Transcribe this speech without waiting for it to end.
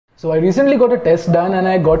So I recently got a test done and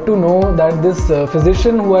I got to know that this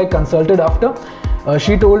physician who I consulted after,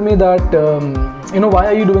 she told me that, why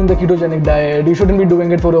are you doing the ketogenic diet? You shouldn't be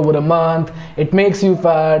doing it for over a month. It makes you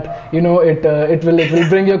fat. It will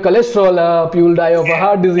bring your cholesterol up. You will die of a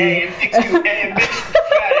heart disease. It makes you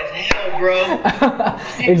fat as hell,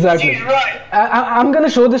 bro. Exactly. She's right. I'm gonna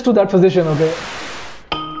show this to that physician, okay?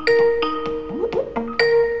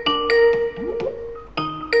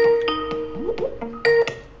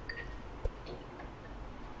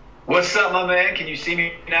 What's up, my man? Can you see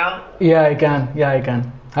me now? Yeah, I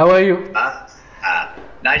can. How are you?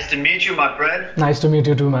 Nice to meet you, my friend. Nice to meet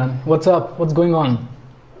you too, man. What's up? What's going on?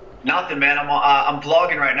 Nothing, man. I'm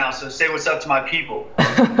vlogging right now, so say what's up to my people.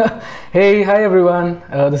 Hey, hi everyone.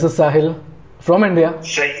 This is Sahil from India.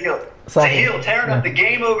 Sahil, tearing up the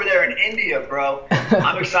game over there in India, bro.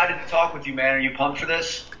 I'm excited to talk with you, man. Are you pumped for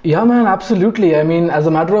this? Yeah, man, absolutely. I mean, as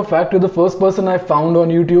a matter of fact, you're the first person I found on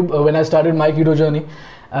YouTube when I started my keto journey.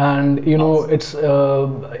 And it's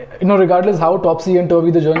regardless how topsy and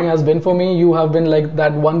turvy the journey has been for me, you have been like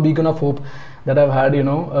that one beacon of hope that I've had,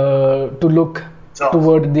 to look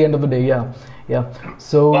toward at the end of the day. Yeah.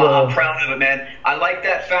 So I'm proud of it, man. I like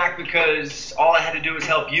that fact because all I had to do was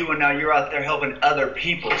help you, and now you're out there helping other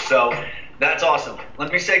people. So that's awesome.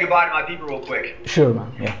 Let me say goodbye to my people real quick. Sure, man.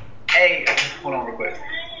 Yeah. Hey, hold on real quick.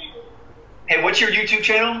 Hey, what's your YouTube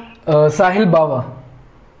channel? Sahil Bawa.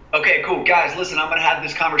 Okay, cool. Guys, listen, I'm going to have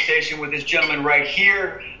this conversation with this gentleman right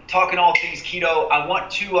here, talking all things keto. I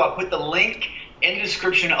want to put the link in the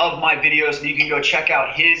description of my video so you can go check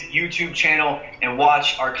out his YouTube channel and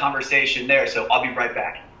watch our conversation there. So I'll be right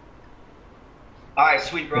back. All right,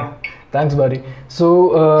 sweet, bro. Thanks, buddy.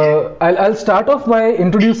 So I'll start off by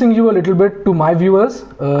introducing you a little bit to my viewers,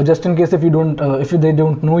 just in case if they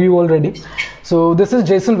don't know you already. So this is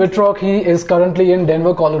Jason Wittrock. He is currently in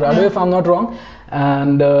Denver, Colorado, if I'm not wrong.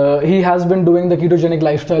 And he has been doing the ketogenic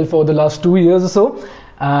lifestyle for the last 2 years or so,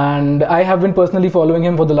 and I have been personally following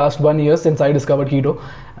him for the last 1 year since I discovered keto.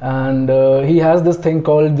 And he has this thing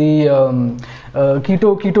called the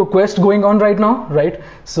keto quest going on right now, right?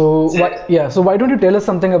 So why don't you tell us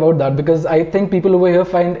something about that, because I think people over here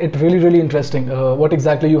find it really interesting, what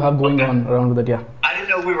exactly you have going on around with it. Yeah, I didn't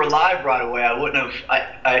know we were live right away. I wouldn't have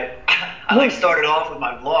I started off with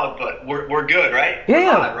my vlog, but we're good, right?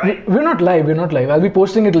 Yeah, live, right? We're not live. I'll be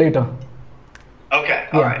posting it later. Okay,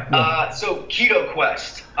 all right. Yeah. So Keto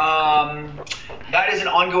Quest, that is an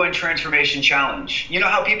ongoing transformation challenge. You know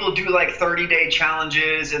how people do like 30-day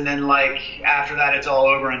challenges and then like after that it's all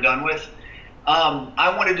over and done with?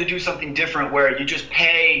 I wanted to do something different where you just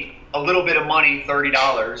pay a little bit of money,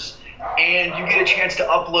 $30, and you get a chance to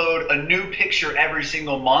upload a new picture every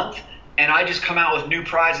single month. And I just come out with new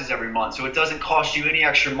prizes every month, so it doesn't cost you any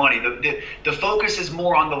extra money. The focus is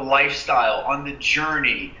more on the lifestyle, on the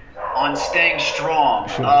journey, on staying strong,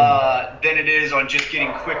 than it is on just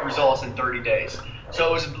getting quick results in 30 days.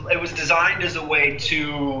 So it was designed as a way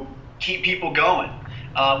to keep people going,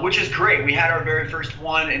 which is great. We had our very first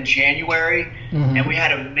one in January, and we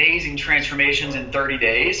had amazing transformations in 30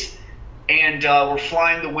 days. And we're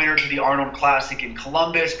flying the winner to the Arnold Classic in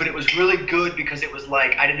Columbus, but it was really good because it was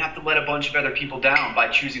like I didn't have to let a bunch of other people down by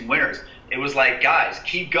choosing winners. It was like, guys,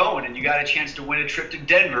 keep going, and you got a chance to win a trip to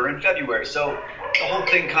Denver in February. So the whole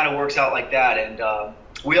thing kind of works out like that. And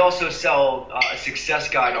we also sell a success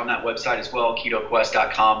guide on that website as well,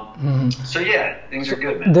 ketoquest.com. So yeah, things are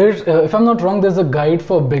good, man. There's, if I'm not wrong, there's a guide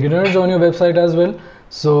for beginners on your website as well.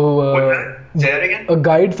 So say that again? A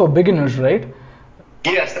guide for beginners, right?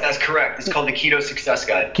 Yes, that's correct. It's called the Keto Success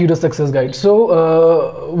Guide. Keto Success Guide.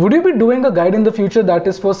 So, would you be doing a guide in the future that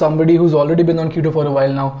is for somebody who's already been on keto for a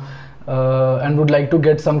while now and would like to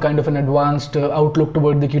get some kind of an advanced outlook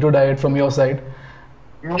toward the keto diet from your side?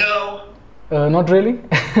 No. Not really?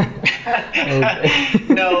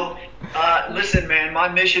 No. Listen, man, my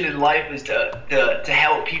mission in life is to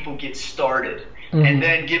help people get started and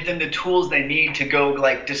then give them the tools they need to go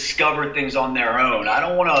like discover things on their own. I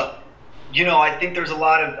don't want to. I think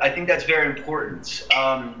I think that's very important.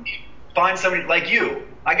 Find somebody like you.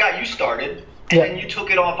 I got you started, and then you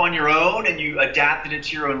took it off on your own, and you adapted it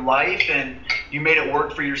to your own life, and you made it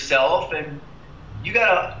work for yourself. And you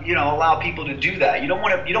gotta, allow people to do that. You don't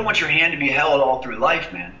want your hand to be held all through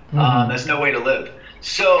life, man. That's no way to live.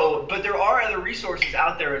 So, but there are other resources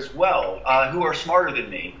out there as well who are smarter than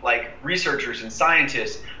me, like researchers and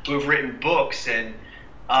scientists who have written books and.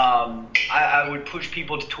 I would push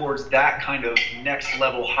people towards that kind of next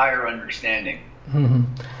level, higher understanding.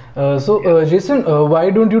 Jason, why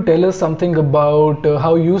don't you tell us something about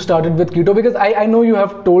how you started with keto? Because I know you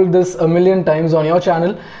have told this a million times on your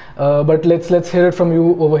channel, but let's hear it from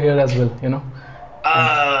you over here as well.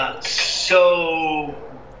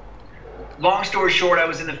 long story short, I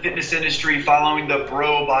was in the fitness industry following the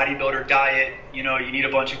bro bodybuilder diet. You know, you need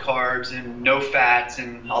a bunch of carbs and no fats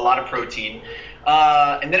and a lot of protein.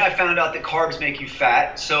 And then I found out that carbs make you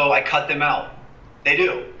fat, so I cut them out. They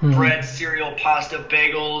do. Bread, cereal, pasta,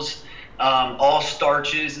 bagels, all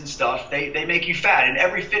starches and stuff. They make you fat. And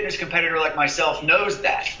every fitness competitor like myself knows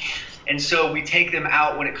that. And so we take them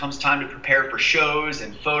out when it comes time to prepare for shows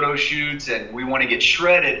and photo shoots, and we want to get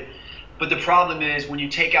shredded. But the problem is when you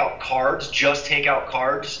take out carbs, just take out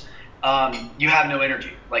carbs, you have no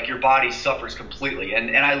energy. Like your body suffers completely.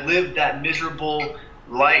 And I lived that miserable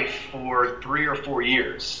life for 3 or 4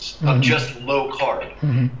 years of just low carb.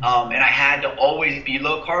 And I had to always be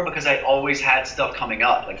low carb because I always had stuff coming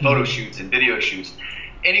up, like photo shoots and video shoots.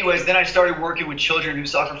 Anyways, then I started working with children who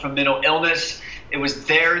suffer from mental illness. It was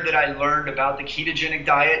there that I learned about the ketogenic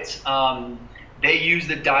diet. They use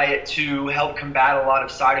the diet to help combat a lot of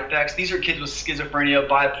side effects. These are kids with schizophrenia,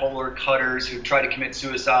 bipolar, cutters who try to commit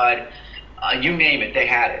suicide. You name it, they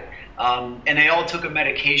had it. And they all took a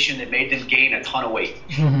medication that made them gain a ton of weight,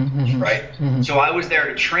 right? So I was there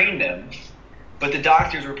to train them, but the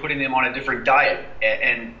doctors were putting them on a different diet.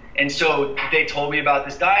 And so they told me about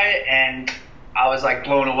this diet, and I was like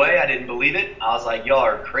blown away. I didn't believe it. I was like, y'all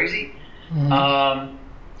are crazy.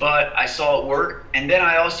 But I saw it work. And then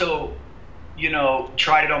I also,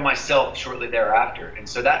 tried it on myself shortly thereafter. And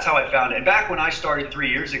so that's how I found it. And back when I started 3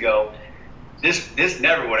 years ago, this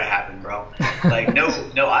never would have happened, bro. Like,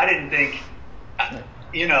 no, I didn't think,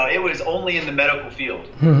 it was only in the medical field.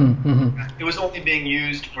 It was only being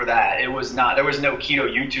used for that. It was not, there was no keto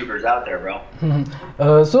YouTubers out there,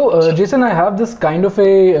 bro. So Jason, I have this kind of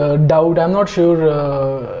a doubt. I'm not sure,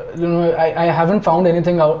 I haven't found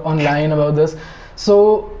anything out online about this.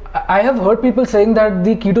 So I have heard people saying that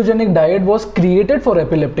the ketogenic diet was created for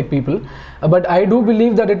epileptic people, but I do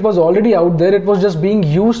believe that it was already out there. It was just being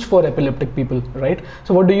used for epileptic people, right?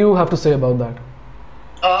 So what do you have to say about that?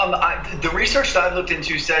 The research that I've looked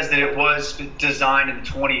into says that it was designed in the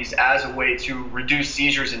 20s as a way to reduce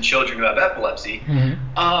seizures in children who have epilepsy.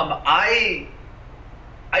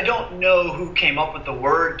 I don't know who came up with the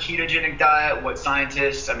word ketogenic diet, what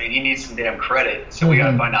scientists. I mean, he needs some damn credit, so we got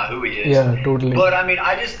to find out who he is. Yeah, totally. But I mean,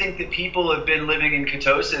 I just think that people have been living in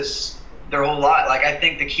ketosis their whole life. Like, I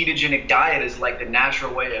think the ketogenic diet is like the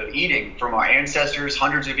natural way of eating from our ancestors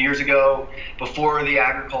hundreds of years ago, before the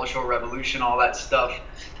agricultural revolution, all that stuff.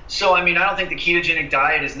 So, I mean, I don't think the ketogenic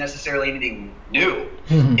diet is necessarily anything new.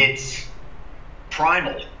 It's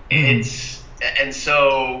primal. And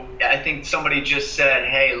so I think somebody just said,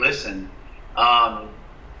 hey, listen,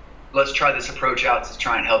 let's try this approach out to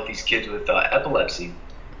try and help these kids with epilepsy.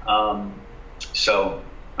 So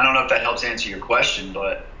I don't know if that helps answer your question,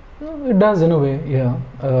 but... It does in a way, yeah.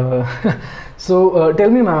 So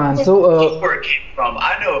tell me, my man. So where it came from.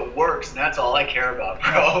 I know it works, and that's all I care about,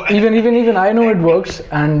 bro. even I know it works,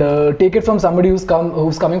 and take it from somebody who's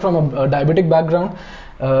coming from a diabetic background.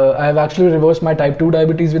 I've actually reversed my type 2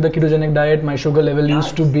 diabetes with the ketogenic diet. My sugar level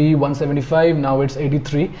used to be 175, now it's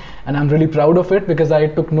 83, and I'm really proud of it because I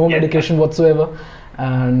took no medication whatsoever.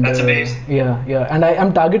 And that's amazing. Yeah, and I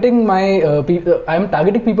am targeting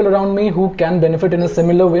people around me who can benefit in a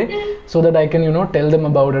similar way, so that I can tell them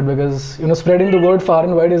about it, because spreading the word far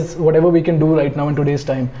and wide is whatever we can do right now in today's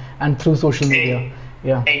time, and through social media.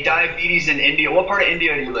 Yeah. Hey, diabetes in India. What part of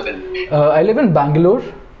India do you live in? I live in Bangalore.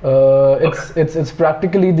 It's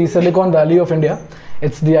practically the Silicon Valley of India.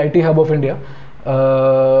 It's the IT hub of India,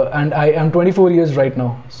 and I am 24 years right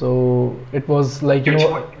now. So it was like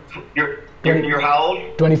You're how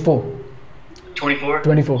old? 24. 24.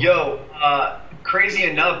 24. Yo, crazy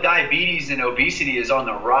enough, diabetes and obesity is on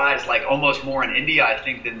the rise, like almost more in India, I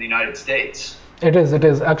think, than the United States. It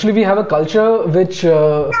is. Actually, we have a culture which,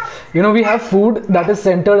 we have food that is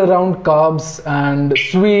centered around carbs and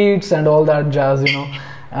sweets and all that jazz,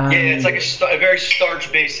 And it's like a very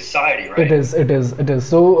starch-based society, right? It is.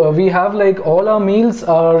 So we have like all our meals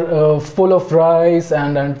are full of rice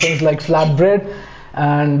and things like flatbread,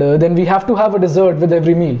 and then we have to have a dessert with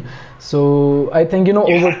every meal. So I think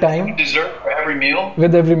over time, dessert for every meal.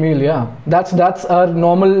 With every meal, yeah. That's our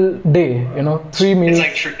normal day. 3 meals. It's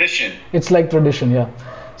like tradition. It's like tradition, yeah.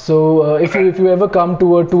 So if you ever come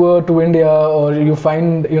to a tour to India, or you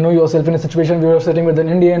find yourself in a situation where you're sitting with an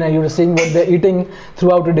Indian and you're seeing what they're eating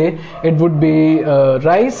throughout the day, it would be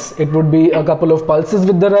rice, it would be a couple of pulses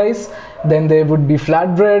with the rice, then there would be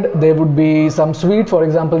flatbread, there would be some sweet. For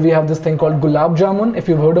example, we have this thing called gulab jamun, if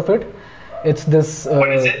you've heard of it. It's this.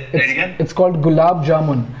 What is it? Say it again. It's called gulab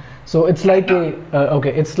jamun. So it's like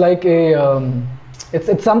it's like a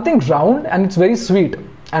it's something round and it's very sweet.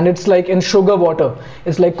 and it's like in sugar water.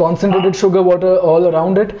 It's like concentrated sugar water all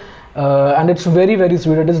around it, and it's very, very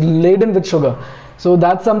sweet. It is laden with sugar. So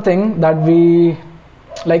that's something that we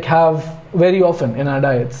like have very often in our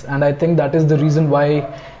diets, and I think that is the reason why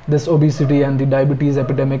this obesity and the diabetes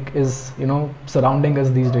epidemic is, you know, surrounding us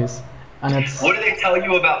these days. And it's, what do they tell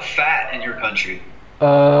you about fat in your country?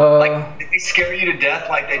 Like, did they scare you to death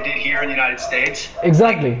like they did here in the United States?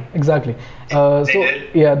 Exactly. So did?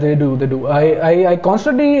 yeah, they do. I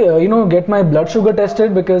constantly you know, get my blood sugar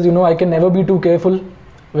tested, because you know, I can never be too careful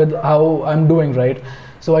with how I'm doing, right?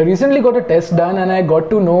 So I recently got a test done, and I got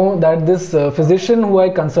to know that this physician who I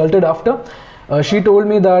consulted after, she told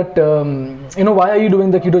me that, you know, why are you doing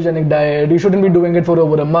the ketogenic diet? You shouldn't be doing it for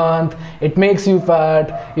over a month. It makes you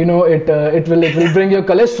fat. You know, it will bring your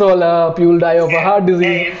cholesterol up. You will die of a heart disease.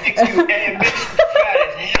 It makes you fat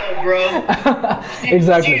as hell, bro.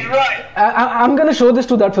 Exactly. She's right. I'm gonna show this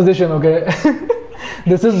to that physician. Okay.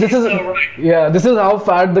 This is so right. Yeah, this is how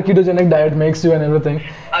fat the ketogenic diet makes you and everything.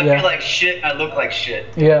 I feel like shit. I look like shit.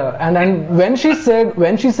 Yeah, and when she said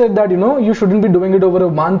that, you know, you shouldn't be doing it over a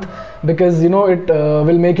month, because you know, it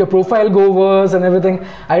will make your profile go worse and everything,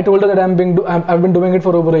 I told her that I've been doing it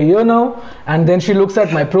for over a year now, and then she looks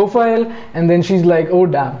at my profile, and then she's like, oh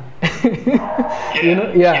damn. You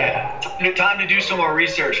know, yeah. Time to do some more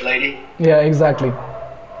research, lady. Yeah, exactly.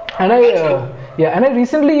 And I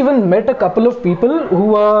recently even met a couple of people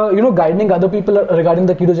who are, you know, guiding other people regarding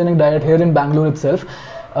the ketogenic diet here in Bangalore itself.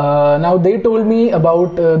 Now they told me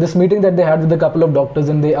about this meeting that they had with a couple of doctors,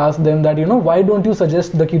 and they asked them that, you know, why don't you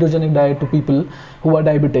suggest the ketogenic diet to people who are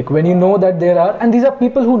diabetic, when you know that there are, and these are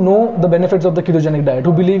people who know the benefits of the ketogenic diet,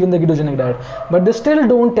 who believe in the ketogenic diet, but they still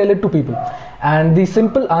don't tell it to people. And the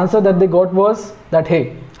simple answer that they got was that,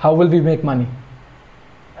 hey, how will we make money?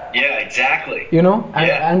 Yeah, exactly. You know,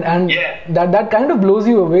 and that kind of blows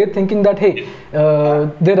you away, thinking that, hey,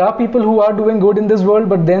 there are people who are doing good in this world,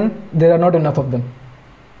 but then there are not enough of them.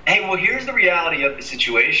 Hey, well, here's the reality of the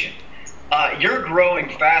situation. You're growing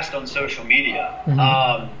fast on social media.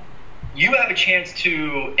 Mm-hmm. You have a chance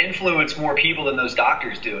to influence more people than those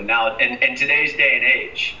doctors do now in today's day and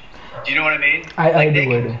age. Do you know what I mean? I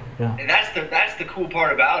do. Yeah. And that's the cool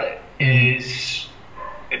part about it, mm-hmm. is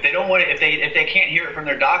if they don't want it, if they can't hear it from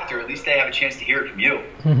their doctor, at least they have a chance to hear it from you.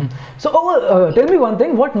 Mm-hmm. So, tell me one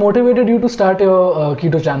thing. What motivated you to start your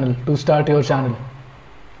keto channel? To start your channel?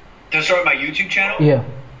 To start my YouTube channel? Yeah.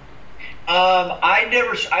 I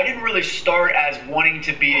didn't really start as wanting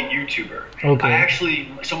to be a YouTuber. Okay.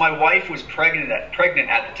 So my wife was pregnant at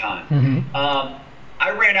the time. Mm-hmm.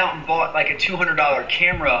 I ran out and bought like a $200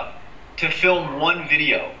 camera to film one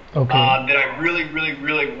video. Okay. That I really, really,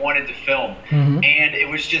 really wanted to film. Mm-hmm. And it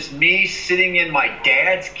was just me sitting in my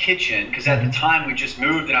dad's kitchen, because at the time we just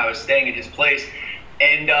moved and I was staying in his place.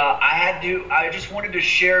 And I just wanted to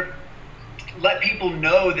let people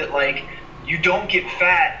know that, like, you don't get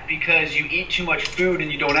fat because you eat too much food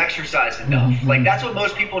and you don't exercise enough. Mm-hmm. Like, that's what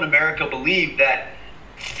most people in America believe, that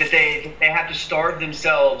they have to starve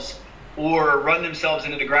themselves or run themselves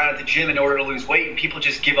into the ground at the gym in order to lose weight, and people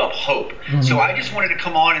just give up hope. Mm-hmm. So I just wanted to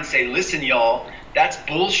come on and say, listen, y'all, that's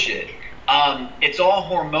bullshit. It's all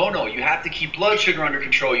hormonal. You have to keep blood sugar under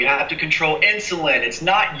control. You have to control insulin. It's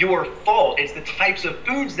not your fault. It's the types of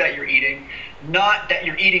foods that you're eating, not that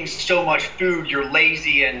you're eating so much food, you're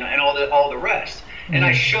lazy and all the rest. Mm-hmm. And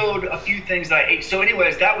I showed a few things that I ate. So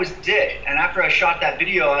anyways, that was it. And after I shot that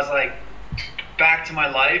video, I was like, back to my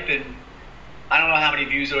life, and I don't know how many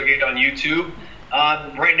views it'll get on YouTube.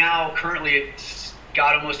 Right now, currently, it's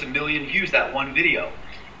got almost 1 million views, that one video.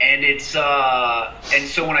 And and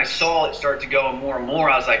so when I saw it start to go more and more,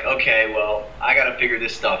 I was like, okay, well, I got to figure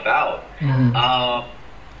this stuff out. Mm-hmm.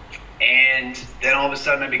 And then all of a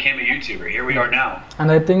sudden, I became a YouTuber. Here we are now.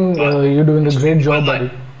 And I think you're doing a great job, buddy.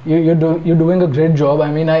 You're doing a great job. I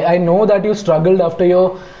mean, I know that you struggled after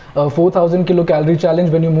your 4,000 kilocalorie challenge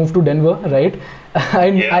when you moved to Denver, right?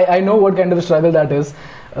 I know what kind of a struggle that is.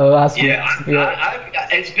 It's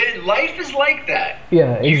been, life is like that.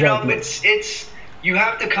 Yeah, exactly. You know, it's you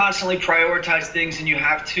have to constantly prioritize things, and you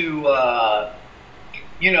have to,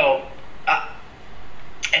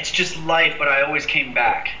 it's just life. But I always came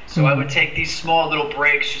back, so I would take these small little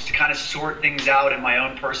breaks just to kind of sort things out in my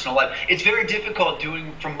own personal life. It's very difficult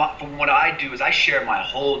doing from what I do, is I share my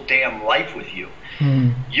whole damn life with you.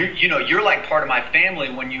 You're like part of my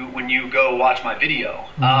family when you go watch my video,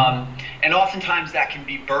 and oftentimes that can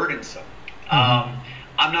be burdensome.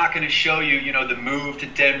 I'm not going to show you, the move to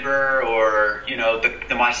Denver, or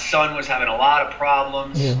my son was having a lot of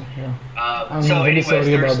problems. So anyways,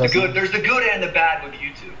 there's the good and the bad with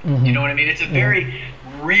YouTube. You know what I mean? It's a very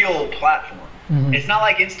real platform. It's not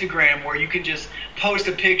like Instagram, where you can just post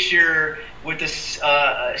a picture with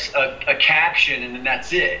a caption and then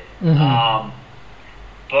that's it.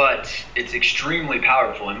 But it's extremely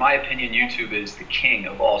powerful. In my opinion, YouTube is the king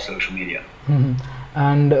of all social media.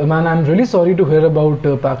 And man, I'm really sorry to hear about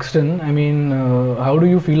Paxton. I mean, how do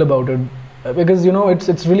you feel about it? Because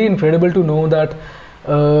it's really incredible to know that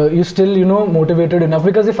you still motivated enough.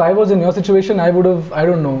 Because if I was in your situation, I would have, I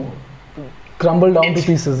don't know, crumbled down to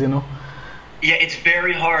pieces. Yeah, it's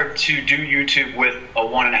very hard to do YouTube with a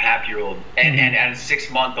 1.5-year-old and a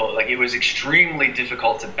 6-month-old. Like, it was extremely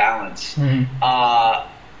difficult to balance.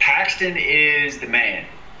 Paxton is the man.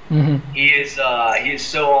 He is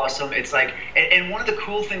so awesome. It's like, and one of the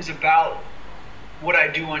cool things about what I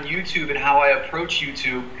do on YouTube and how I approach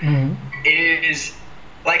YouTube is,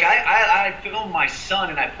 like, I film my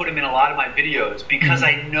son and I put him in a lot of my videos because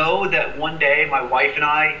I know that one day my wife and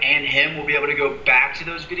I and him will be able to go back to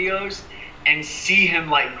those videos and see him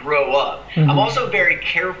like grow up. I'm also very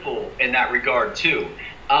careful in that regard too.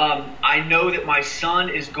 I know that my son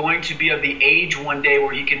is going to be of the age one day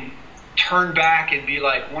where he can turn back and be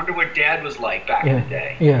like, wonder what dad was like back in the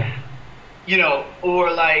day.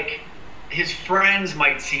 Or like his friends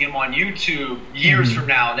might see him on YouTube years from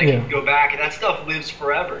now and they can go back, and that stuff lives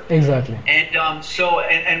forever. Exactly. And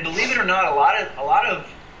and believe it or not, a lot of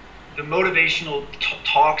the motivational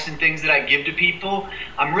talks and things that I give to people,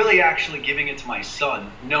 I'm really actually giving it to my son,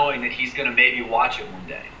 knowing that he's going to maybe watch it one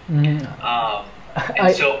day.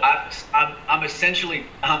 So I'm essentially,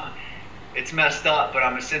 it's messed up, but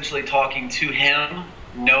I'm essentially talking to him,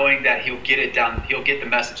 knowing that he'll get the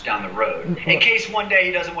message down the road. In case one day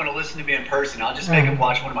he doesn't want to listen to me in person, I'll just make him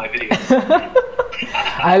watch one of my videos.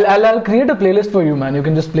 I'll create a playlist for you, man. You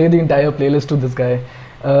can just play the entire playlist to this guy.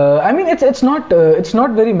 I mean, it's not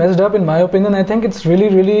very messed up in my opinion. I think it's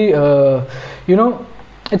really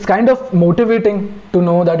it's kind of motivating to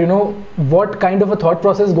know that what kind of a thought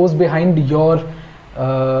process goes behind your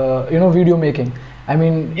video making. I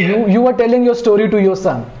mean, you are telling your story to your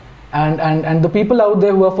son, and the people out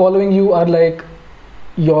there who are following you are like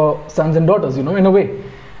your sons and daughters, in a way.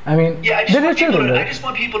 I mean, I just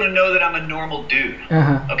want people to know that I'm a normal dude.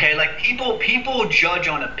 Okay, like people judge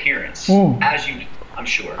on appearance, as you know, I'm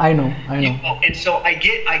sure. I know. And so I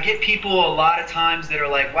get people a lot of times that are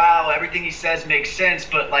like, wow, everything he says makes sense,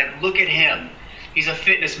 but like, look at him. He's a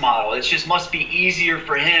fitness model. It just must be easier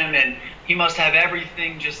for him, and he must have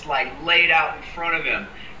everything just like laid out in front of him.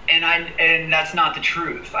 And that's not the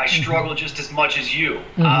truth. I struggle just as much as you.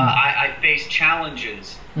 I face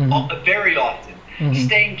challenges very often.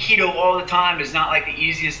 Staying keto all the time is not like the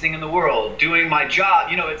easiest thing in the world. Doing my job,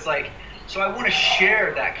 it's like, so I want to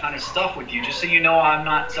share that kind of stuff with you, just so you know I'm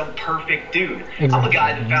not some perfect dude. Exactly. I'm a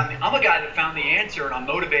guy that found the answer, and I'm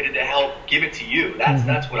motivated to help give it to you.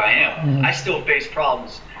 That's what I am. I still face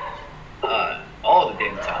problems all the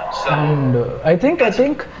damn time. So, and I think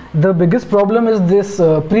the biggest problem is this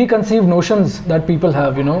preconceived notions that people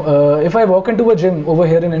have. If I walk into a gym over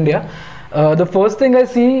here in India, the first thing I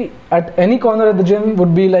see at any corner at the gym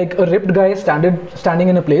would be like a ripped guy standing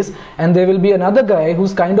in a place, and there will be another guy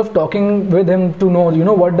who's kind of talking with him to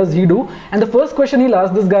know, what does he do? And the first question he'll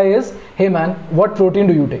ask this guy is, hey man, what protein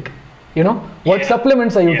do you take? What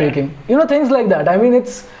supplements are you taking? Things like that. I mean,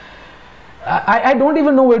 I don't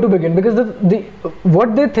even know where to begin, because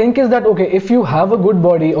what they think is that, okay, if you have a good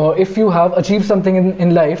body or if you have achieved something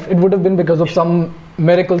in life, it would have been because of some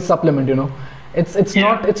miracle supplement,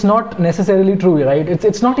 It's not necessarily true, right?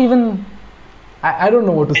 It's not even. I don't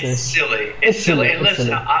know what to say. It's silly. It's silly. And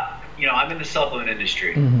listen, I'm in the supplement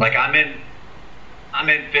industry. Like I'm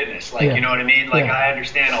in fitness. Like you know what I mean. Like I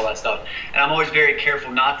understand all that stuff, and I'm always very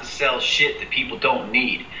careful not to sell shit that people don't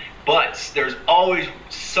need. But there's always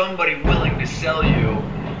somebody willing to sell you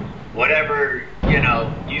whatever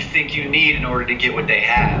you think you need in order to get what they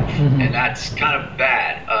have, and that's kind of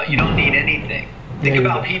bad. You don't need anything. Think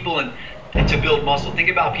about people and to build muscle. Think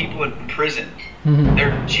about people in prison.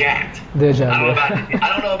 They're jacked. I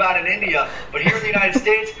don't know about in India, but here in the United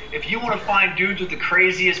States, if you want to find dudes with the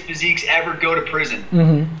craziest physiques ever, go to prison.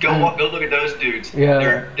 Go look at those dudes.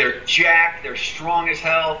 They're jacked. They're strong as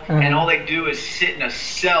hell, and all they do is sit in a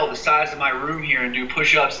cell the size of my room here and do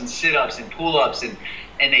push-ups and sit-ups and pull-ups, and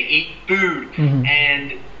they eat food,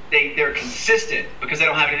 and they're consistent because they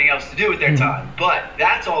don't have anything else to do with their time. But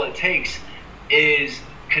that's all it takes is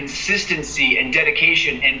consistency and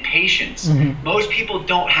dedication and patience. Most people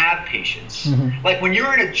don't have patience. Like when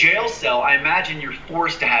you're in a jail cell, I imagine you're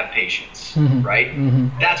forced to have patience, right?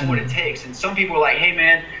 That's what it takes. And some people are like, hey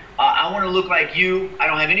man, I want to look like you. I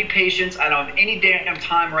don't have any patience. I don't have any damn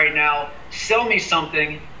time right now. Sell me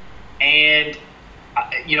something and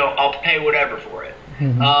I'll pay whatever for it.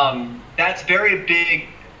 that's very big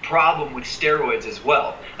problem with steroids as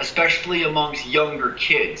well, especially amongst younger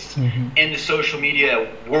kids in the social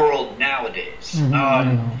media world nowadays.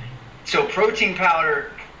 So protein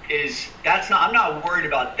powder I'm not worried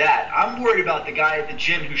about that. I'm worried about the guy at the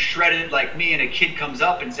gym who's shredded like me, and a kid comes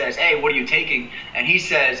up and says, hey, what are you taking? And he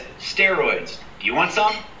says, steroids. Do you want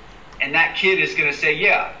some? And that kid is going to say,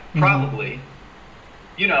 yeah, probably.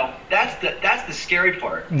 You know, that's the scary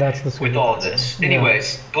part with all of this.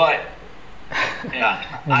 Anyways, but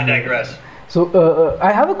yeah, I digress. So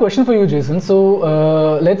I have a question for you, Jason.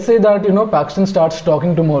 So let's say that, you know, Paxton starts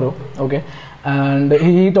talking tomorrow, okay? And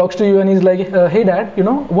he talks to you and he's like, hey dad, you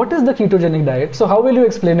know, what is the ketogenic diet? So how will you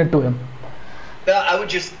explain it to him? I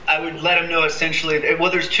would let him know essentially,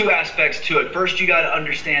 well, there's two aspects to it. First, you got to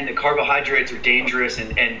understand that carbohydrates are dangerous,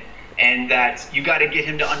 and that you got to get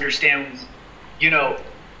him to understand, you know,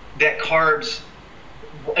 that carbs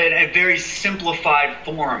in a very simplified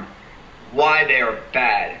form, why they are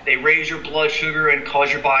bad. They raise your blood sugar and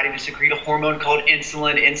cause your body to secrete a hormone called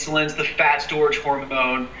insulin. Insulin's the fat storage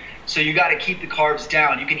hormone. So you got to keep the carbs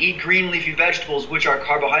down. You can eat green leafy vegetables, which are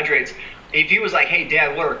carbohydrates. If he was like, hey,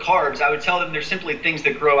 Dad, what are carbs? I would tell them they're simply things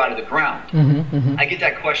that grow out of the ground. I get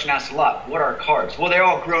that question asked a lot. What are carbs? Well, they're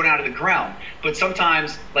all grown out of the ground. But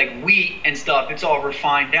sometimes, like wheat and stuff, it's all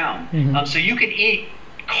refined down. So you can eat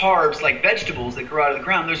carbs like vegetables that grow out of the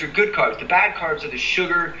ground. Those are good carbs. The bad carbs are the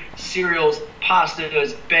sugar, cereals,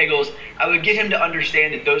 pastas, bagels. I would get him to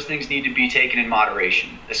understand that those things need to be taken in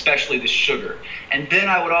moderation, especially the sugar. And then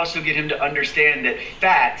I would also get him to understand that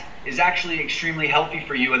fat is actually extremely healthy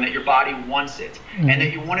for you and that your body wants it. And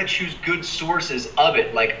that you want to choose good sources of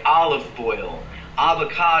it, like olive oil,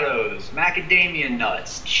 avocados, macadamia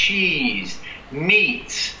nuts, cheese,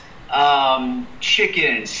 meat,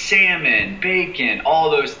 chicken, salmon, bacon,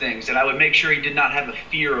 all those things. And I would make sure he did not have a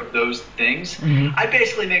fear of those things. I'd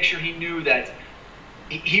basically make sure he knew that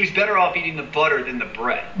he was better off eating the butter than the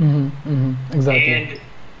bread. Exactly.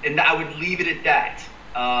 And I would leave it at that.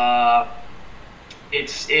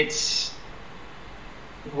 It's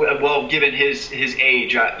well, given his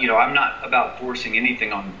age, you know, I'm not about forcing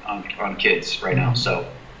anything on kids right now. So,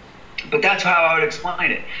 but that's how I would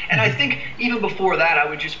explain it. And I think even before that, I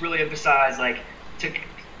would just really emphasize, like,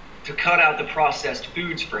 to cut out the processed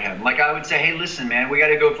foods for him. Like, I would say, hey, listen, man, we got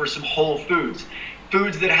to go for some whole foods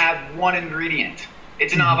that have one ingredient.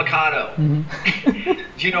 It's an avocado. Do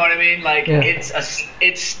you know what I mean? Like, it's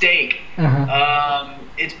steak.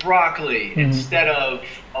 It's broccoli instead of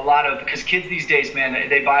a lot of, because kids these days, man,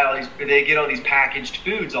 they get all these packaged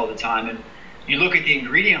foods all the time, and you look at the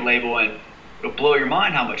ingredient label and it'll blow your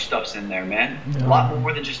mind how much stuff's in there, man. A lot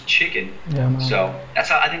more than just chicken. So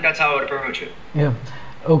I think that's how I would approach it.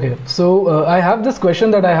 Okay, so I have this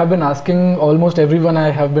question that I have been asking almost everyone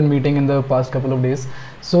I have been meeting in the past couple of days.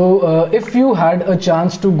 So if you had a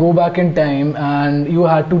chance to go back in time and you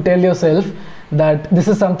had to tell yourself that this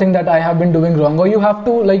is something that I have been doing wrong, or you have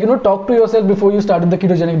to, like, you know, talk to yourself before you started the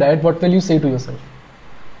ketogenic diet, what will you say to yourself?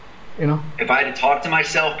 You know, if I had to talk to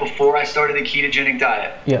myself before I started the ketogenic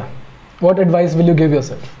diet, what advice will you give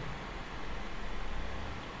yourself?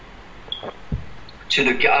 To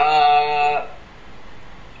the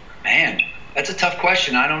man, that's a tough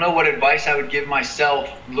question. I don't know what advice I would give myself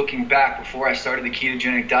looking back before I started the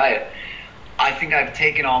ketogenic diet. I think I've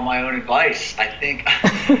taken all my own advice. I think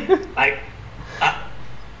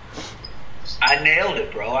I nailed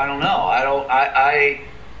it, bro. I don't know.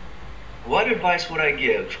 What advice would I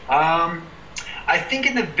give? I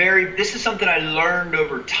think this is something I learned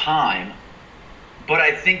over time, but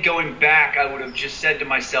I think going back, I would have just said to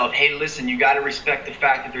myself, hey, listen, you got to respect the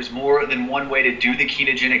fact that there's more than one way to do the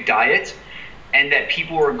ketogenic diet, and that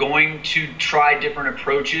people are going to try different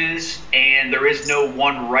approaches, and there is no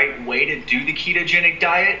one right way to do the ketogenic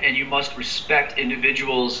diet, and you must respect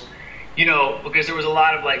individuals, you know, because there was a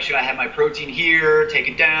lot of like, should I have my protein here, take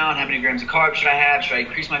it down, how many grams of carbs should I have, should I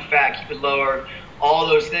increase my fat, keep it lower, all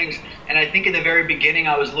those things. And I think in the very beginning,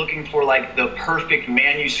 I was looking for like the perfect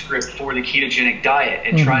manuscript for the ketogenic diet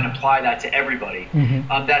and try and apply that to everybody.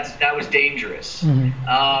 That was dangerous.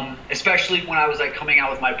 Especially when I was like coming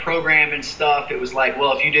out with my program and stuff. It was like,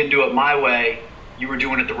 well, if you didn't do it my way, you were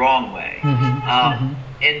doing it the wrong way.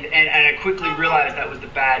 And I quickly realized that was the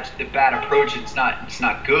bad approach. It's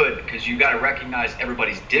not good, because you got to recognize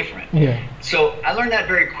everybody's different. So I learned that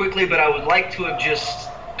very quickly, but I would like to have just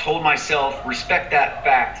told myself, respect that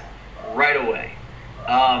fact right away.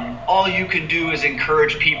 All you can do is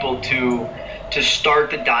encourage people to start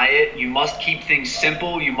the diet. You must keep things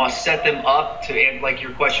simple. You must set them up to, and like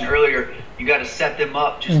your question earlier, you got to set them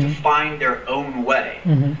up just to find their own way.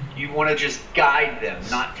 You want to just guide them,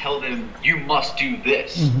 not tell them you must do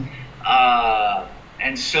this.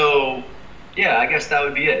 And so, yeah, I guess that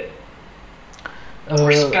would be it.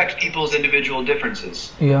 Respect people's individual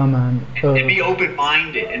differences. Yeah, man. And be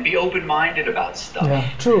open-minded about stuff. Yeah,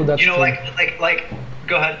 true. That's true. Like.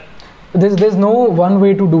 Go ahead. There's no one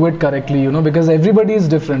way to do it correctly, because everybody is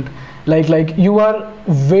different. Like you are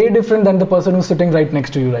way different than the person who's sitting right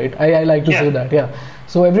next to you, right? I like to say that. Yeah.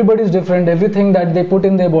 So everybody is different. Everything that they put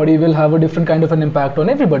in their body will have a different kind of an impact on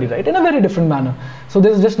everybody, right? In a very different manner. So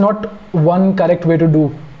there's just not one correct way to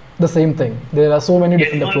do the same thing. There are so many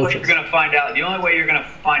different approaches. The only way you're going to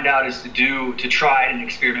find out is to try it and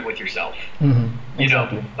experiment with yourself.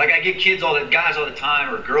 Exactly. Like I get guys all the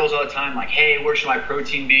time or girls all the time, like, hey, where should my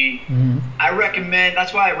protein be?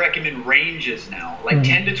 That's why I recommend ranges now, like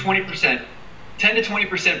 10 to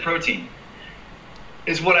 20% protein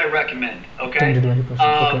is what I recommend. Okay. 10 to 20%.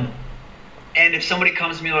 Okay. And if somebody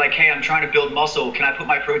comes to me like, hey, I'm trying to build muscle, can I put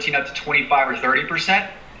my protein up to 25 or 30%?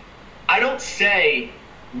 I don't say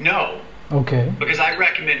no. Okay. Because I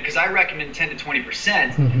recommend 10 to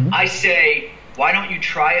 20%. I say, why don't you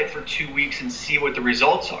try it for 2 weeks and see what the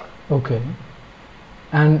results are? Okay.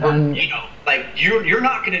 And you're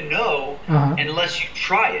not going to know unless you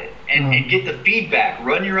try it and get the feedback.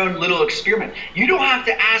 Run your own little experiment. You don't have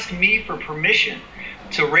to ask me for permission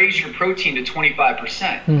to raise your protein to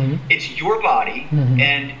 25%. It's your body,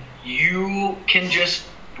 and you can just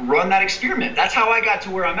run that experiment. That's how I got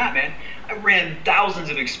to where I'm at, man. I ran thousands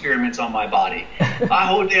of experiments on my body. My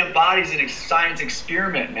whole damn body's a science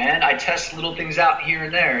experiment, man. I test little things out here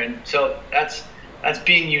and there, and so that's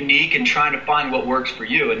being unique and trying to find what works for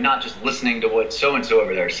you, and not just listening to what so and so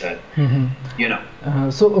over there said.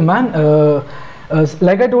 So, man,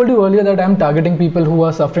 like I told you earlier, that I'm targeting people who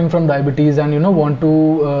are suffering from diabetes and want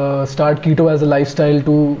to start keto as a lifestyle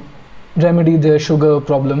to remedy their sugar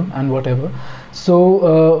problem and whatever.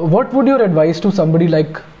 So, what would your advice to somebody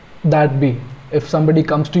like that be? If somebody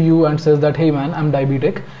comes to you and says that, hey man, I'm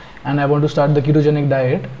diabetic and I want to start the ketogenic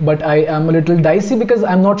diet, but I am a little dicey because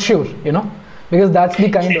I'm not sure, because that's the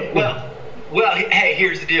kind of... Well, hey,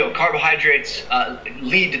 here's the deal. Carbohydrates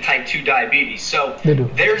lead to type 2 diabetes. So they do.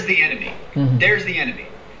 There's the enemy. There's the enemy.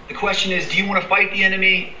 The question is, do you want to fight the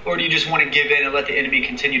enemy, or do you just want to give in and let the enemy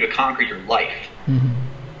continue to conquer your life?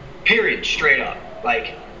 Period, straight up.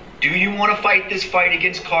 Like, do you want to fight this fight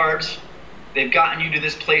against carbs? They've gotten you to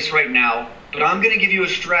this place right now, but I'm going to give you a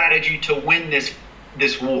strategy to win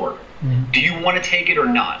this war. Do you want to take it or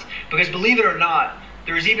not? Because believe it or not,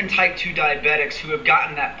 there's even type 2 diabetics who have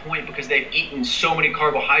gotten that point because they've eaten so many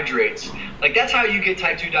carbohydrates. Like, that's how you get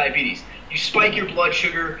type 2 diabetes. You spike your blood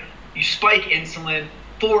sugar, you spike insulin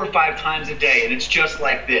 4 or 5 times a day, and it's just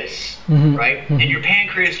like this, right? And your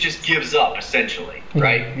pancreas just gives up, essentially,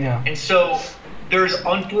 right? And so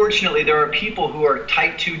unfortunately, there are people who are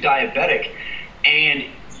type 2 diabetic, and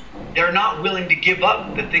they're not willing to give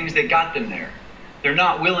up the things that got them there. They're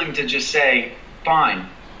not willing to just say, fine,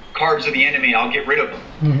 carbs are the enemy, I'll get rid of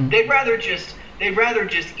them. They'd rather just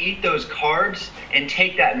eat those carbs and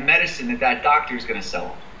take that medicine that doctor is going to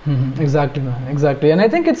sell them. Exactly, man. Exactly. And I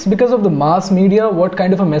think it's because of the mass media, what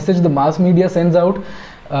kind of a message the mass media sends out.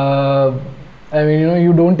 I mean,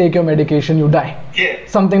 you don't take your medication, you die.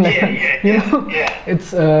 Something like that.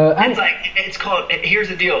 It's called, here's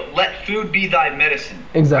the deal, let food be thy medicine.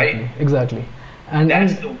 Exactly, right? Exactly.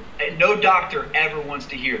 No doctor ever wants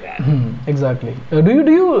to hear that. Exactly.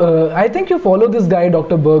 Do you I think you follow this guy,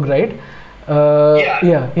 Dr. Berg, right? I've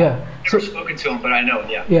never spoken to him, but I know,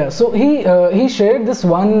 Yeah, so he shared this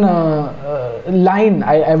one line,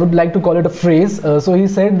 I would like to call it a phrase. So he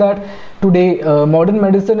said that today modern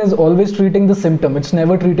medicine is always treating the symptom, it's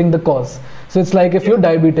never treating the cause. So it's like, if you're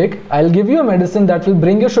diabetic, I'll give you a medicine that will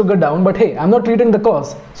bring your sugar down, but hey, I'm not treating the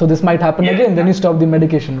cause, so this might happen again, then you stop the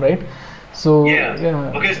medication, right? So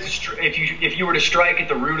because if you were to strike at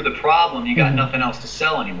the root of the problem, you got nothing else to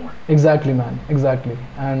sell anymore. Exactly, man. Exactly,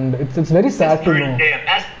 and it's very sad to know.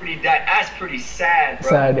 That's pretty sad, bro.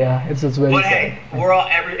 Sad, yeah. It's very sad. But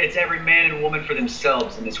hey, it's every man and woman for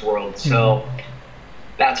themselves in this world. So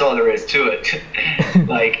that's all there is to it.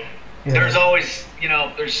 Like, there's always,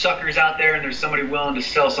 there's suckers out there, and there's somebody willing to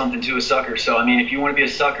sell something to a sucker. So I mean, if you want to be a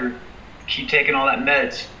sucker, keep taking all that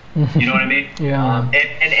meds. You know what I mean?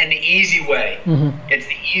 And the easy way, it's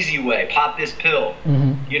the easy way. Pop this pill.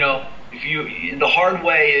 The hard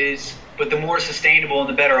way is, but the more sustainable and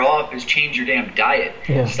the better off is, change your damn diet.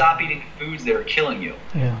 Stop eating foods that are killing you.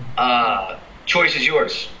 Choice is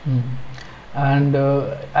yours. And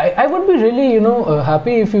I would be really,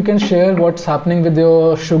 happy if you can share what's happening with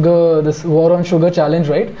your sugar, this War on Sugar challenge,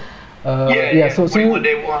 right? So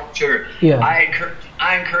 21-day war on sugar.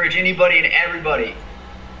 I encourage anybody and everybody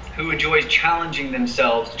who enjoys challenging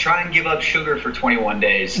themselves to try and give up sugar for 21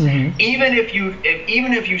 days. Even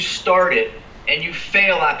if you start it and you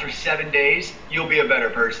fail after 7 days, you'll be a better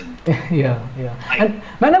person. Yeah. And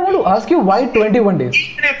man, I want to ask you, why 21 days?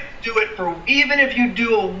 Even if you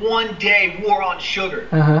do a 1-day war on sugar,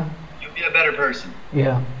 you'll be a better person.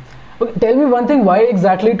 Yeah. Okay, tell me one thing, why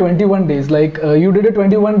exactly 21 days? Like you did a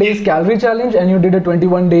 21 days calorie challenge and you did a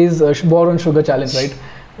 21 days war on sugar challenge, right?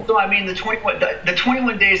 So I mean, the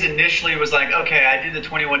 21 days initially was like, okay, I did the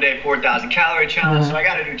 21-day 4,000 calorie challenge, so I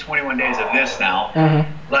got to do 21 days of this now.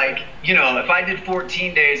 Like, you know, if I did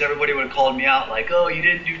 14 days, everybody would have called me out like, oh, you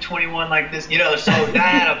didn't do 21 like this, you know. So that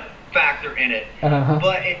had a factor in it.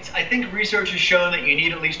 But I think research has shown that you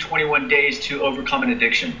need at least 21 days to overcome an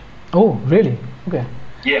addiction. Oh, really? Okay.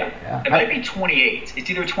 Yeah. It might be 28. It's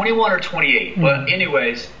either 21 or 28. But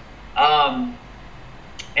anyways, and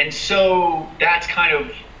so that's kind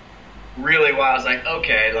of really why I was like,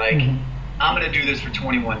 okay, like I'm gonna do this for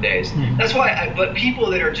 21 days. That's why. But people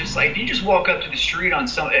that are just like, if you just walk up to the street on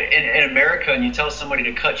in America and you tell somebody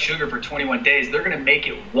to cut sugar for 21 days, they're gonna make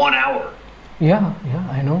it 1 hour. Yeah,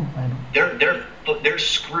 I know. They're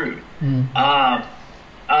screwed.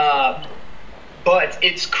 But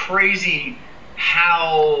it's crazy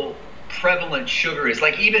how prevalent sugar is.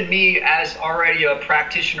 Like, even me, as already a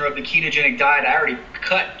practitioner of the ketogenic diet, I already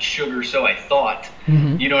cut sugar, so I thought.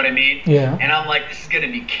 You know what I mean? Yeah. And I'm like, this is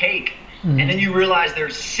gonna be cake. And then you realize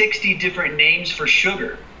there's 60 different names for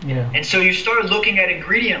sugar. Yeah. And so you start looking at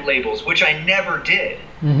ingredient labels, which I never did.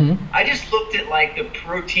 I just looked at like the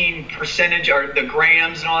protein percentage or the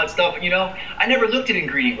grams and all that stuff, you know. I never looked at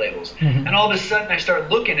ingredient labels. And all of a sudden I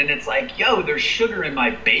start looking and it's like, yo, there's sugar in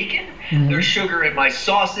my bacon, there's sugar in my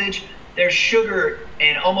sausage, there's sugar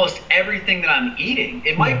in almost everything that I'm eating.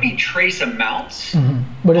 It might be trace amounts,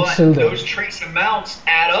 but it's still there. Those trace amounts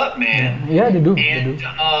add up, man. Yeah, they do.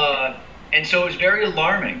 And so it's very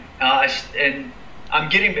alarming. And I'm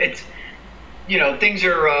getting, it's, you know, things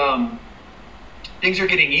are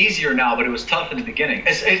getting easier now, but it was tough in the beginning.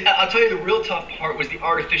 I'll tell you, the real tough part was the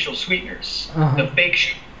artificial sweeteners, the fake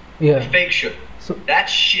sugar. The fake sugar. So that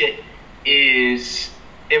shit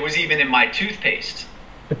it was even in my toothpaste.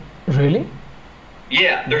 Really?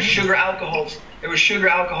 Yeah, there's sugar alcohols. There was sugar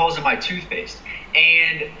alcohols in my toothpaste,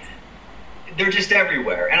 and they're just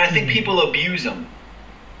everywhere. And I think people abuse them,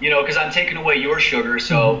 you know, because I'm taking away your sugar,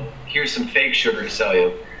 so here's some fake sugar to sell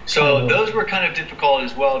you. So those were kind of difficult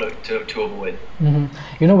as well to avoid.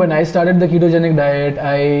 You know, when I started the ketogenic diet,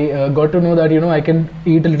 I got to know that, you know, I can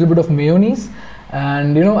eat a little bit of mayonnaise.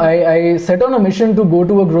 And, you know, I set on a mission to go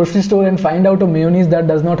to a grocery store and find out a mayonnaise that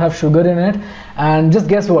does not have sugar in it. And just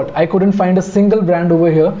guess what? I couldn't find a single brand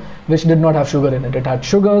over here which did not have sugar in it. It had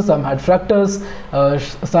sugar, some had fructose,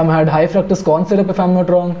 some had high fructose corn syrup, if I'm not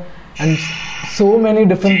wrong. And so many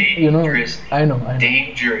different, you know, I know.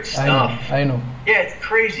 Dangerous stuff. I know. Yeah, it's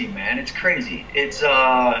crazy, man. It's crazy. It's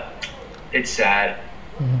sad.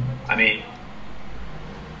 I mean,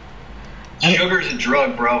 sugar is a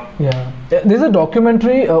drug, bro. Yeah. There's a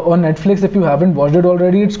documentary on Netflix, if you haven't watched it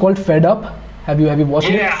already. It's called Fed Up. Have you watched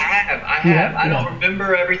it? Yeah, I have. I don't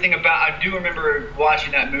remember everything I do remember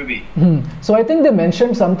watching that movie. So I think they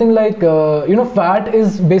mentioned something like, you know, fat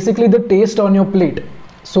is basically the taste on your plate.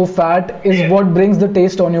 So fat is what brings the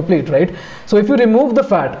taste on your plate, right? So if you remove the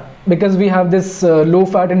fat, because we have this low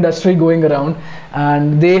fat industry going around,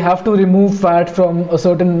 and they have to remove fat from a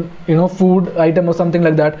certain, you know, food item or something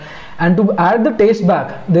like that, and to add the taste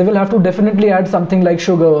back, they will have to definitely add something like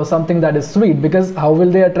sugar or something that is sweet, because how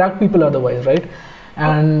will they attract people otherwise, right?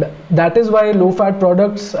 And that is why low fat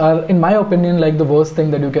products are, in my opinion, like the worst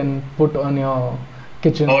thing that you can put on your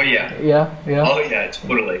kitchen. Oh yeah. Yeah. Oh yeah,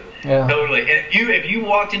 totally. Yeah. Totally. And if you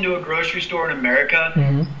walked into a grocery store in America,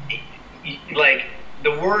 like,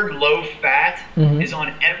 the word low fat is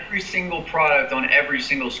on every single product on every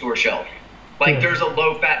single store shelf. Like, there's a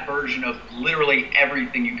low fat version of literally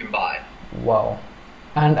everything you can buy. Wow.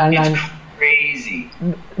 It's crazy.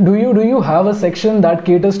 Do you have a section that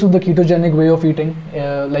caters to the ketogenic way of eating,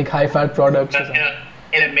 like high fat products?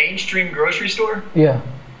 In a mainstream grocery store? Yeah.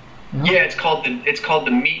 Yeah, it's called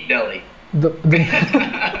the meat deli. No.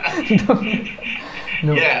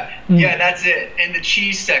 Yeah, that's it. And the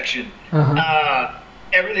cheese section.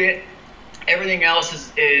 Everything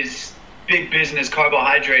else is big business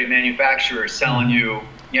carbohydrate manufacturers selling you,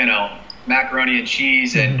 you know, macaroni and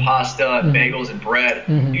cheese and pasta and bagels and bread.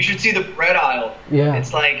 You should see the bread aisle. Yeah.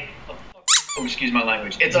 It's like, excuse my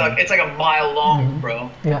language. It's like a mile long,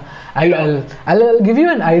 bro. Yeah. I'll give you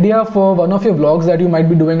an idea for one of your vlogs that you might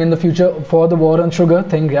be doing in the future for the war on sugar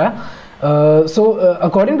thing. Yeah.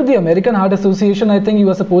 According to the American Heart Association, I think you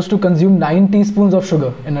are supposed to consume 9 teaspoons of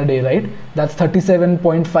sugar in a day, right? That's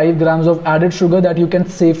 37.5 grams of added sugar that you can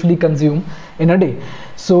safely consume in a day.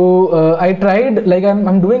 So I tried, like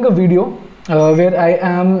I'm doing a video where I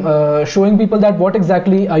am showing people that what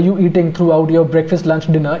exactly are you eating throughout your breakfast, lunch,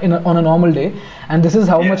 dinner on a normal day, and this is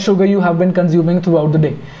how much sugar you have been consuming throughout the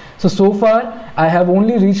day. So far I have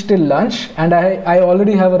only reached till lunch, and I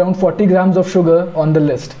already have around 40 grams of sugar on the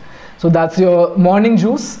list. So that's your morning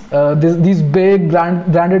juice. These big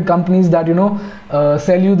branded companies that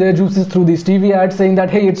sell you their juices through these TV ads saying that,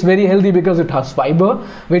 hey, it's very healthy because it has fiber,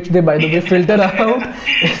 which they by the way filter out,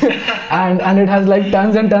 and it has like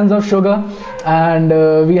tons and tons of sugar. And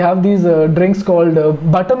we have these drinks called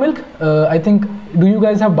buttermilk. I think, do you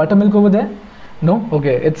guys have buttermilk over there? No?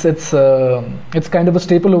 Okay, it's kind of a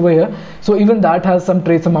staple over here. So even that has some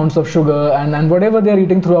trace amounts of sugar, and whatever they're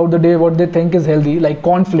eating throughout the day, what they think is healthy, like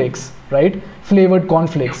cornflakes, right? Flavored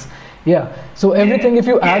cornflakes. Yeah. So everything, if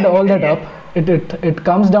you add all that up, it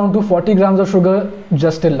comes down to 40 grams of sugar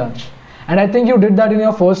just till lunch. And I think you did that in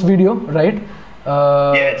your first video, right?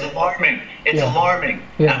 Yeah, it's alarming. It's alarming.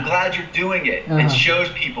 Yeah. I'm glad you're doing it. It shows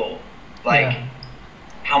people like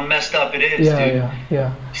how messed up it is,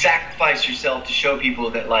 dude. Sacrifice yourself to show people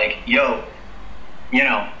that, like, yo,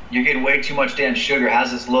 you're getting way too much damn sugar.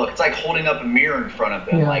 How's this look? It's like holding up a mirror in front of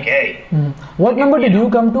them, like, hey. What number did you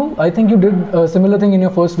come to? I think you did a similar thing in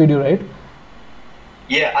your first video, right?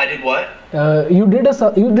 Yeah, I did what? You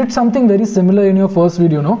did something very similar in your first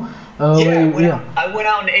video, no? I went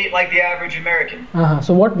out and ate like the average American.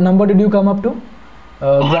 So what number did you come up to?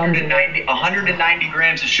 190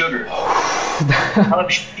 grams of sugar.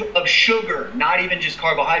 of sugar, not even just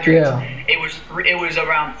carbohydrates. It was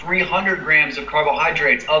around 300 grams of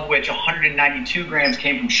carbohydrates, of which 192 grams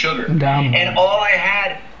came from sugar. Damn. And all I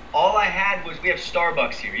had was, we have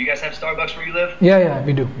Starbucks here. You guys have Starbucks where you live? Yeah,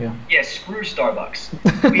 we do. Yeah, screw Starbucks.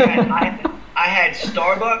 I had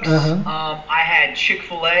Starbucks. I had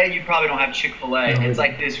Chick-fil-A. You probably don't have Chick-fil-A. No, it's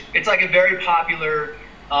like a very popular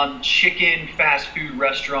chicken fast food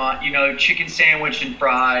restaurant, chicken sandwich and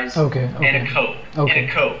fries, and a Coke, and a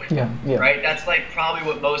Coke. Right? That's like probably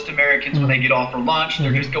what most Americans, when they get off for lunch,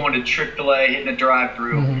 they're just going to Chick-fil-A, hitting the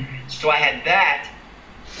drive-thru. So I had that.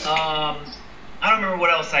 I don't remember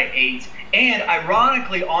what else I ate. And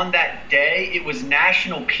ironically, on that day, it was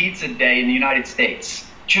National Pizza Day in the United States.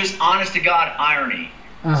 Just honest to God irony.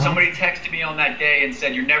 Somebody texted me on that day and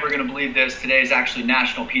said, "You're never going to believe this. Today is actually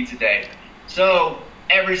National Pizza Day." So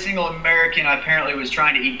every single American apparently was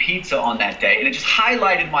trying to eat pizza on that day, and it just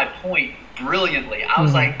highlighted my point brilliantly. I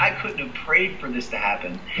was like, I couldn't have prayed for this to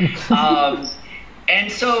happen.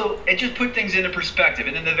 And so it just put things into perspective.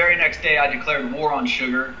 And then the very next day, I declared war on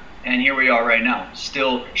sugar, and here we are right now.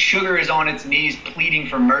 Still, sugar is on its knees pleading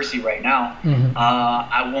for mercy right now.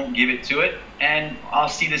 I won't give it to it, and I'll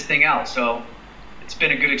see this thing out. So it's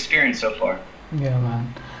been a good experience so far. Yeah,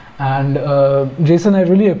 man. And Jason, I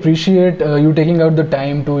really appreciate you taking out the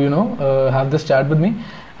time to have this chat with me.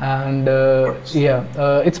 And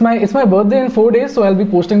it's my birthday in 4 days, so I'll be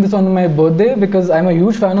posting this on my birthday because I'm a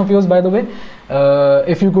huge fan of yours, by the way.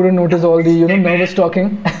 If you couldn't notice all the nervous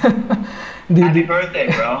talking. Happy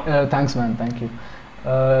birthday, bro. Thanks, man. Thank you.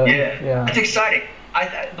 That's exciting.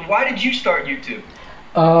 Why did you start YouTube?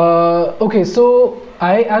 Okay, so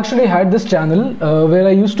I actually had this channel where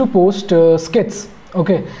I used to post skits.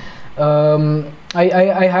 Okay.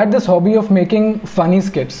 I had this hobby of making funny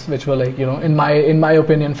skits, which were like, in my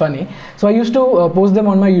opinion, funny. So I used to post them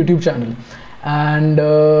on my YouTube channel. And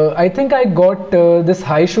I think I got this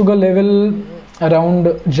high sugar level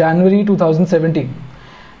around January 2017.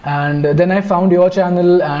 And then I found your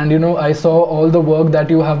channel, and I saw all the work that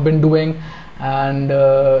you have been doing, and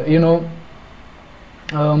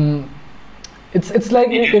it's like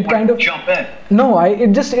it kind of jump in. No,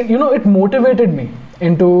 it motivated me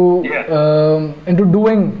into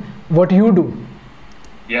doing what you do.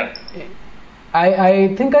 Yeah.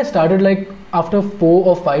 I think I started like after 4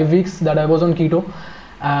 or 5 weeks that I was on keto,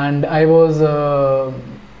 and I was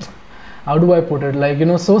how do I put it, like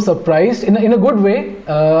so surprised in a good way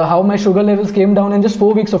how my sugar levels came down in just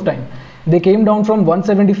 4 weeks of time. They came down from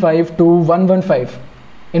 175 to 115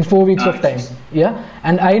 in 4 weeks of time.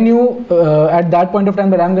 And I knew at that point of time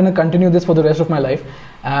that I'm going to continue this for the rest of my life,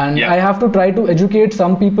 and I have to try to educate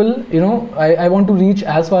some people. I want to reach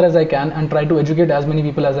as far as I can and try to educate as many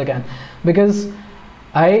people as I can, because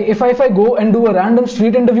if I go and do a random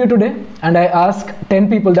street interview today and I ask 10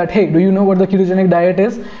 people that, hey, do you know what the ketogenic diet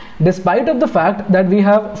is? Despite of the fact that we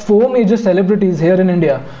have 4 major celebrities here in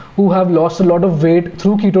India who have lost a lot of weight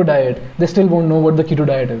through keto diet, they still won't know what the keto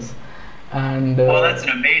diet is. And well, that's an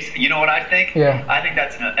amazing. You know what I think? Yeah. I think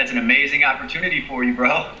that's an amazing opportunity for you,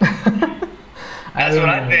 bro. That's what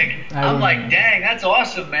I think. I'm like, dang, that's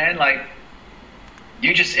awesome, man. Like,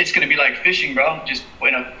 it's going to be like fishing, bro. Just,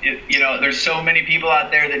 there's so many people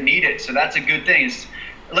out there that need it. So that's a good thing.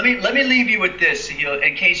 Let me leave you with this,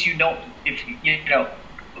 in case you don't,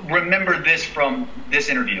 remember this from this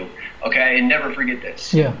interview, okay? And never forget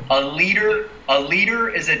this. Yeah. A leader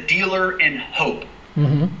is a dealer in hope.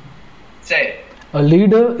 Mm-hmm. Say it. A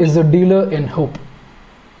leader is a dealer in hope.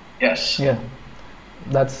 Yes. Yeah.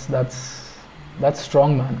 That's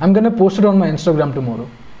strong, man. I'm gonna post it on my Instagram tomorrow.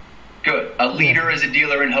 Good. A leader is a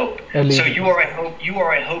dealer in hope. So you are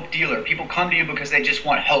a hope dealer. People come to you because they just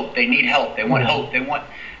want hope. They need help. They want hope.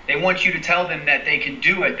 They want you to tell them that they can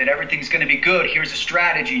do it, that everything's going to be good. Here's a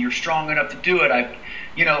strategy. You're strong enough to do it.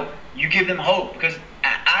 You give them hope, because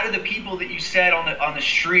out of the people that you said on the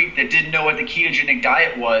street that didn't know what the ketogenic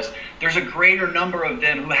diet was, there's a greater number of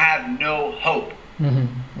them who have no hope.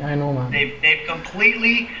 Mm-hmm. I know, man. They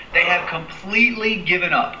have completely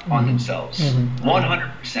given up on themselves.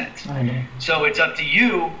 100%. I know. So it's up to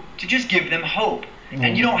you to just give them hope.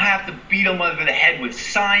 And you don't have to beat them over the head with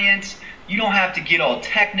science. You don't have to get all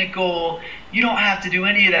technical. You don't have to do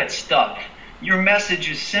any of that stuff. Your message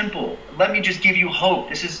is simple. Let me just give you hope.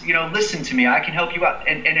 This is, listen to me. I can help you out.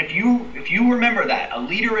 And if you remember that, a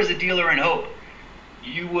leader is a dealer in hope,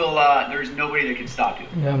 you will, there's nobody that can stop you.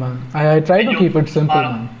 Yeah, man. I try to keep it simple,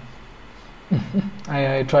 man.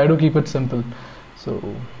 I try to keep it simple. So,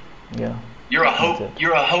 yeah. You're a hope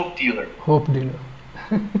dealer. Hope dealer.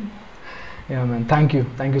 Yeah, man. Thank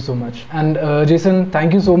you so much. And Jason,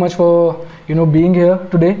 thank you so much for being here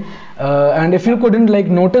today. And if you couldn't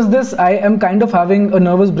notice this, I am kind of having a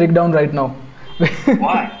nervous breakdown right now.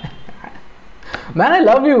 Why? Man, I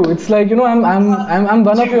love you. It's like I'm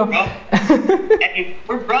one of your.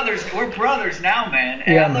 We're brothers. We're brothers now, man.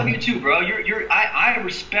 And I love you too, bro. I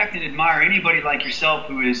respect and admire anybody like yourself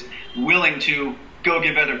who is willing to go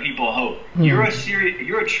give other people hope. You're a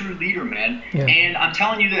true leader, man. Yeah. And I'm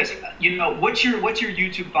telling you this. What's your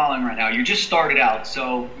YouTube following right now? You just started out,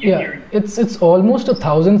 so it's almost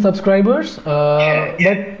 1,000 subscribers. But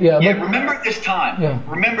remember this time. Yeah.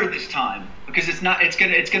 Remember this time. Because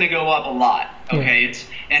it's gonna go up a lot, okay?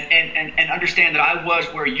 Yeah. And understand that I was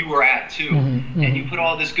where you were at too, and you put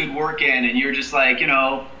all this good work in, and you're just like,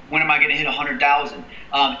 when am I gonna hit 100,000?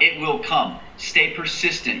 It will come. Stay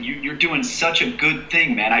persistent. You're doing such a good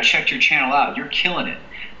thing, man. I checked your channel out. You're killing it.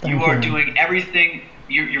 You are doing everything.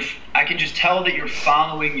 I can just tell that you're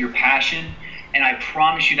following your passion. And I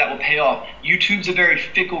promise you that will pay off. YouTube's a very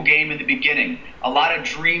fickle game in the beginning. A lot of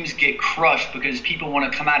dreams get crushed because people want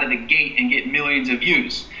to come out of the gate and get millions of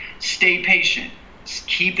views. Stay patient.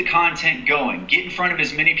 Keep the content going. Get in front of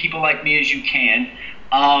as many people like me as you can.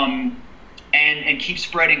 And keep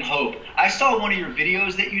spreading hope. I saw one of your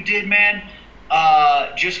videos that you did, man,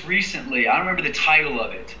 just recently. I don't remember the title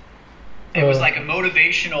of it. It was like a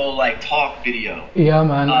motivational talk video. Yeah,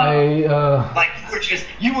 man.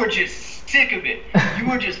 You were just sick of it. You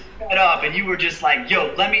were just fed up, and you were just like,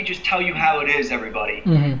 yo, let me just tell you how it is, everybody.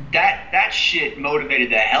 That shit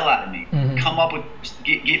motivated the hell out of me. Come up with,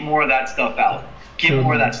 get more of that stuff out. Get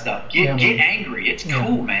more of that stuff. Get angry. It's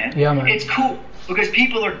cool, man. Yeah, man. It's cool because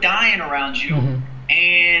people are dying around you,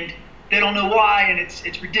 and they don't know why, and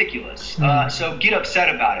it's ridiculous. So get upset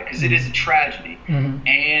about it, because it is a tragedy.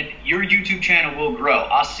 And your YouTube channel will grow.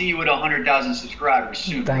 I'll see you at 100,000 subscribers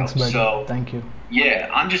soon. Thanks, buddy. So thank you. Yeah,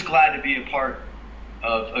 I'm just glad to be a part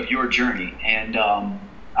of your journey, and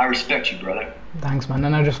I respect you, brother. Thanks, man.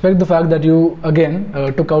 And I respect the fact that you again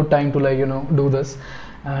took out time to do this.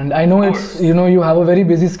 And I know it's you have a very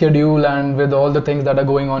busy schedule, and with all the things that are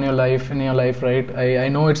going on in your life, right? I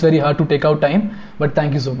know it's very hard to take out time, but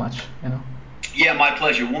thank you so much. Yeah, my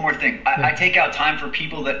pleasure. One more thing, I take out time for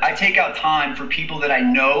people that I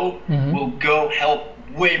know will go help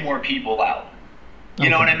way more people out. You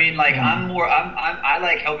know what I mean? I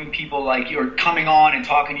like helping people like you're coming on and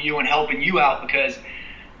talking to you and helping you out, because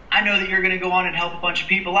I know that you're going to go on and help a bunch of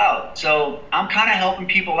people out. So I'm kind of helping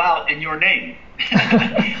people out in your name.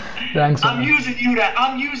 Thanks, man. I'm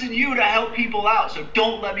using you to help people out. So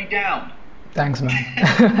don't let me down. Thanks, man.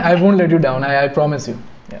 I won't let you down. I promise you.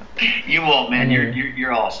 Yeah. You won't, man. Anyway.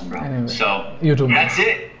 You're awesome, bro. Anyway. So you too, man. That's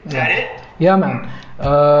it. Is that it? Yeah, man.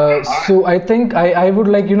 So I think I would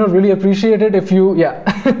really appreciate it if you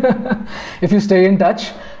if you stay in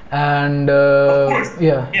touch, and of course.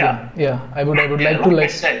 I would like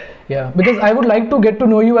to because I would like to get to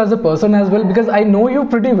know you as a person as well, because I know you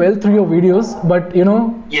pretty well through your videos, but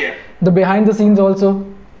the behind the scenes also,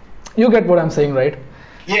 you get what I'm saying, right?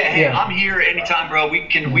 Yeah, hey, Yeah. I'm here anytime, bro. We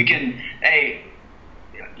can. Hey,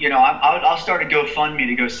 you know, I'll start a GoFundMe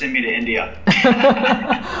to go send me to India.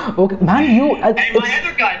 Okay, man, you. Hey, my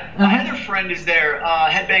other guy, my other friend is there.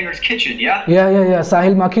 Headbanger's Kitchen, yeah. Yeah.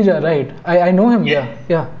 Sahil Makhija, right? I know him. Yeah.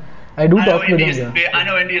 Yeah. I do I know talk with India's him. I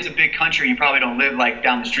know India's a big country. You probably don't live like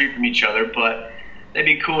down the street from each other, but it'd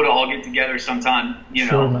be cool to all get together sometime. You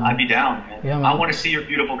know, Sure, man. I'd be down. Man. Yeah, man. I want to see your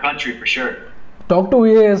beautiful country for sure. Talk to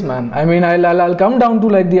EAS, man. I mean, I'll come down to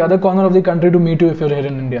like the other corner of the country to meet you if you're here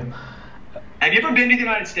in India. Have you ever been to the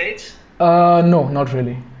United States? No, not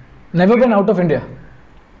really. Never been out of India.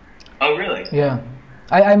 Oh, really? Yeah.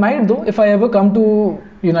 I might though. If I ever come to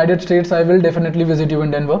United States, I will definitely visit you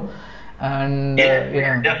in Denver. And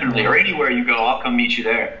Yeah, definitely. Or anywhere you go, I'll come meet you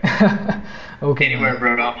there. Okay. Anywhere,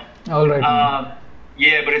 bro. All right. Man.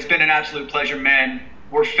 Yeah, but it's been an absolute pleasure, man.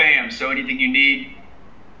 We're fam, so anything you need,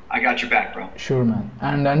 I got your back, bro. Sure, man.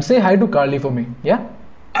 And say hi to Carly for me. Yeah.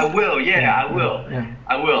 I will. Yeah, I will. Yeah.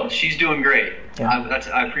 I will. She's doing great. Yeah.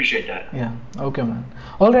 I appreciate that. Yeah. Okay, man.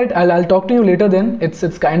 All right. I'll talk to you later then.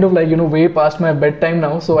 It's kind of like way past my bedtime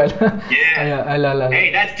now, so I'll. Yeah. I'll.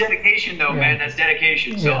 Hey, that's dedication, though, man. That's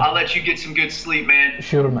dedication. So Yeah. I'll let you get some good sleep, man.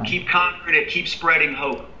 Sure, man. Keep conquering it. Keep spreading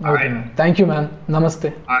hope. All Okay, right. man. Thank you, man.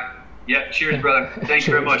 Namaste. All right. Yeah. Cheers, brother. Thanks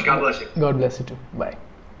very much. God bless you. God bless you too. Bye.